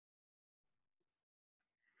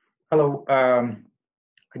Hello.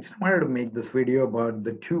 I just wanted to make this video about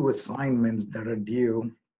the two assignments that are due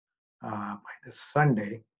by this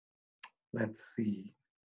Sunday. Let's see.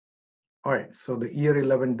 All right. So the year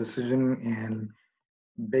 11 decision and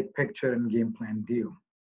big picture and game plan due.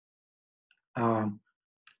 Um,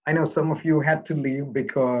 I know some of you had to leave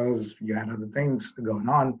because you had other things going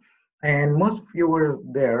on, and most of you were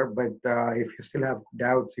there. But if you still have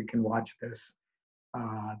doubts, you can watch this.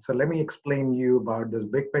 So let me explain you about this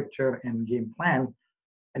big picture and game plan.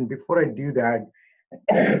 And before I do that,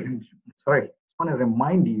 sorry, I just want to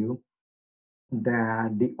remind you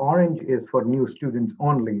that the orange is for new students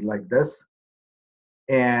only, like this,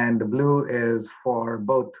 and the blue is for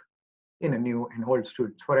both new and old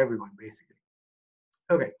students, for everyone basically.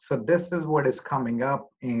 Okay, so this is what is coming up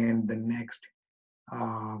in the next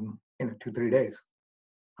 2-3 days.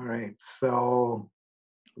 All right, so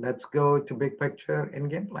let's go to big picture and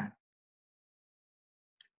game plan.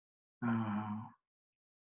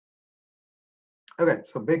 Okay,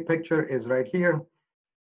 so big picture is right here.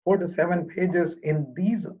 4 to 7 pages, and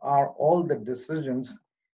these are all the decisions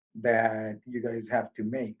that you guys have to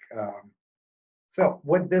make. So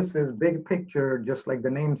what this is, big picture, just like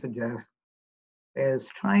the name suggests, is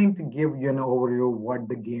trying to give you an overview of what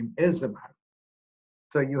the game is about.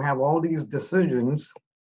 So you have all these decisions.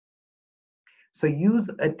 So use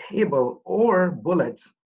a table or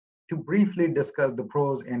bullets to briefly discuss the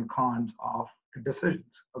pros and cons of the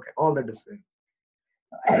decisions. Okay, all the decisions.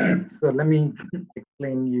 So let me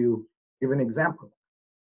explain you, give an example.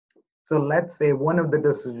 So let's say one of the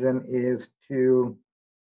decision is to,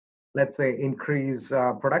 let's say, increase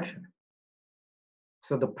production.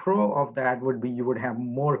 So the pro of that would be you would have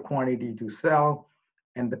more quantity to sell,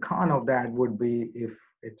 and the con of that would be if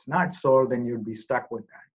it's not sold, then you'd be stuck with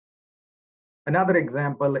that. Another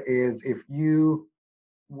example is if you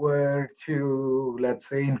were to, let's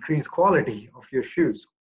say, increase quality of your shoes.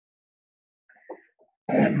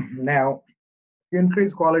 Now, if you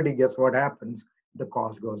increase quality, guess what happens? The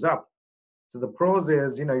cost goes up. So the pros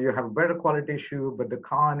is, you have a better quality shoe, but the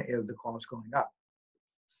con is the cost going up.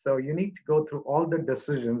 So you need to go through all the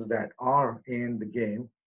decisions that are in the game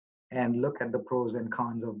and look at the pros and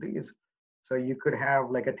cons of these. So you could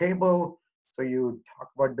have like a table. So you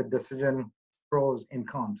talk about the decision, pros and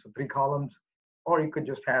cons. So 3 columns, or you could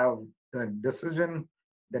just have the decision,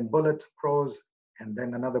 then bullets, pros, and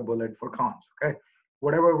then another bullet for cons. Okay.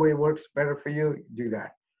 Whatever way works better for you, do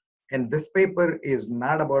that. And this paper is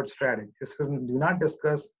not about strategy. This isn't, do not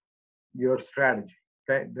discuss your strategy.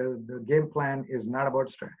 Okay. The game plan is not about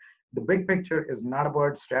strategy. The big picture is not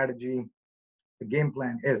about strategy. The game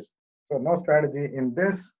plan is. So no strategy in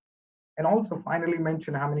this. And also finally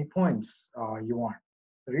mention how many points you want.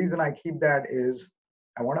 The reason I keep that is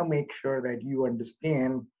I want to make sure that you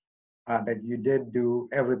understand that you did do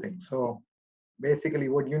everything. So basically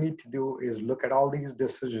what you need to do is look at all these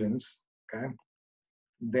decisions, okay?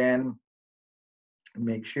 Then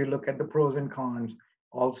make sure you look at the pros and cons,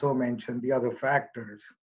 also mention the other factors,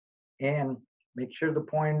 and make sure the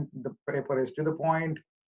paper is to the point,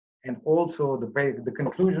 and also the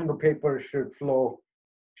conclusion of the paper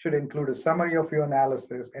should include a summary of your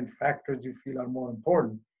analysis and factors you feel are more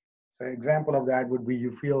important. So example of that would be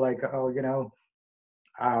you feel like,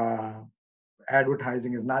 uh,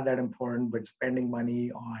 advertising is not that important, but spending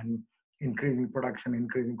money on increasing production,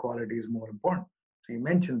 increasing quality is more important. So you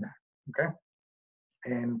mentioned that, okay?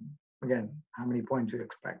 And again, how many points you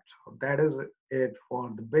expect. So that is it for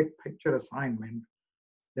the big picture assignment.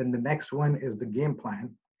 Then the next one is the game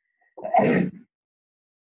plan.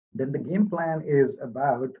 Then the game plan is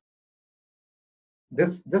about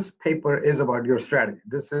this paper is about your strategy.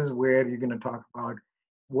 This is where you're going to talk about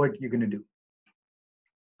what you're going to do.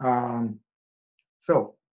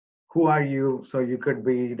 So who are you? So you could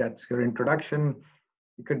be, that's your introduction.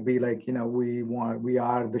 You could be like, we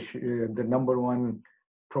are the number one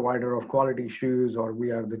provider of quality shoes, or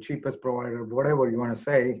we are the cheapest provider, whatever you want to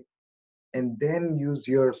say, and then use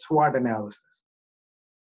your SWOT analysis.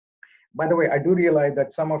 By the way, I do realize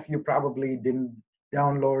that some of you probably didn't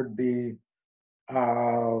download the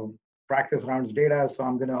practice rounds data, so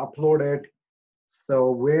I'm going to upload it.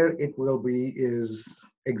 So where it will be is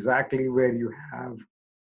exactly where you have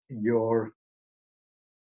your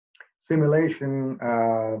simulation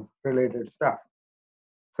related stuff.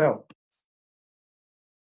 So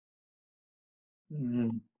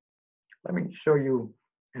let me show you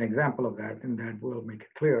an example of that, and that will make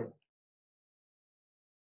it clear.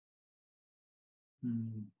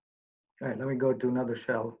 All right, let me go to another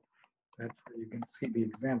shell. That's where you can see the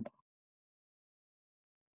example.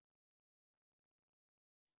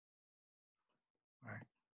 All right.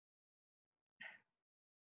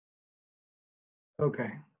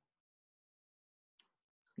 Okay,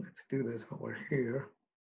 let's do this over here.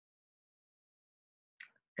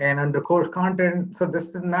 And under course content, so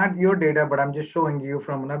this is not your data, but I'm just showing you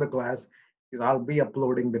from another class because I'll be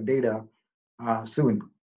uploading the data soon.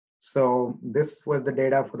 So this was the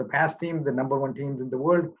data for the past team, the number one teams in the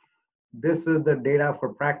world. This is the data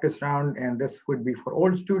for practice round, and this would be for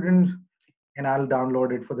old students, and I'll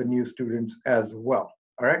download it for the new students as well.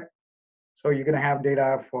 All right. So you're going to have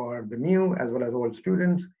data for the new as well as old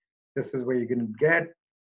students. This is where you're going to get.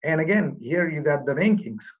 And again, here you got the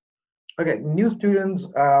rankings. Okay, new students,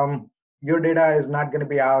 your data is not going to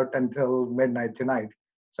be out until midnight tonight.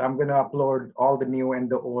 So I'm going to upload all the new and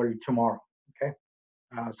the old tomorrow. Okay,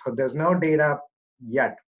 so there's no data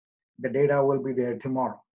yet. The data will be there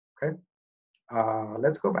tomorrow. Okay,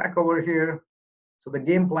 let's go back over here. So the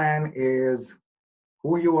game plan is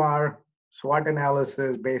who you are, SWOT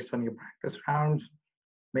analysis based on your practice rounds.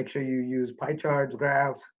 Make sure you use pie charts,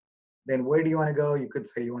 graphs. Then where do you want to go? You could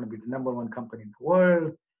say you want to be the number one company in the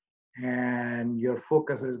world, and your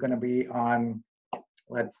focus is going to be on,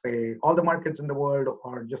 let's say, all the markets in the world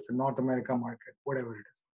or just the North America market, whatever it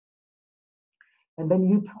is. And then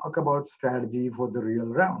you talk about strategy for the real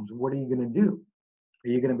rounds. What are you going to do? Are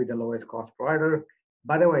you going to be the lowest cost provider?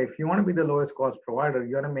 By the way, if you want to be the lowest cost provider,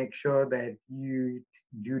 you want to make sure that you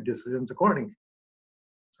do decisions accordingly.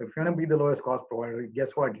 So if you want to be the lowest cost provider,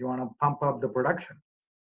 guess what? You want to pump up the production.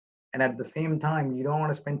 And at the same time, you don't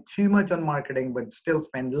want to spend too much on marketing, but still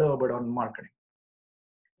spend a little bit on marketing.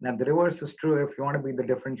 Now, the reverse is true. If you want to be the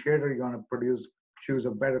differentiator, you want to produce shoes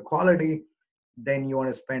of better quality, then you want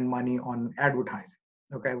to spend money on advertising,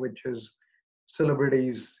 okay, which is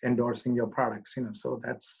celebrities endorsing your products, so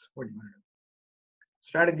that's what you want to do.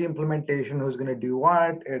 Strategy implementation, who's going to do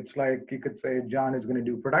what? It's like you could say John is going to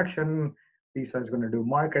do production, Lisa is going to do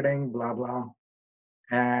marketing, blah, blah.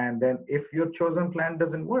 And then if your chosen plan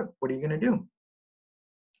doesn't work, what are you going to do?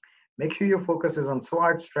 Make sure your focus is on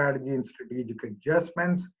SWOT, strategy, and strategic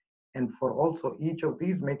adjustments. And for also each of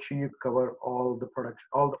these, make sure you cover all the production,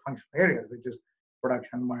 all the functional areas, which is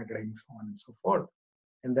production, marketing, so on and so forth.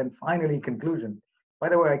 And then finally, conclusion. By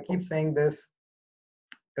the way, I keep saying this,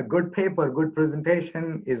 a good paper, good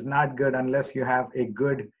presentation is not good unless you have a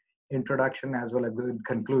good introduction as well as a good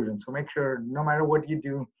conclusion. So make sure no matter what you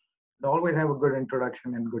do, always have a good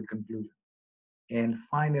introduction and good conclusion. And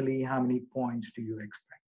finally, how many points do you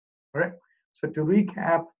expect? All right. So to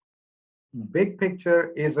recap, big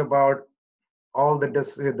picture is about all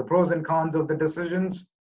the pros and cons of the decisions,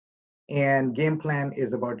 and game plan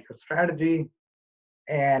is about your strategy,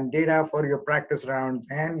 and data for your practice rounds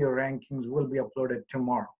and your rankings will be uploaded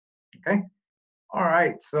tomorrow. Okay. All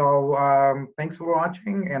right. So thanks for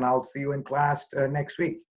watching, and I'll see you in class next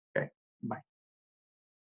week. Okay. Bye.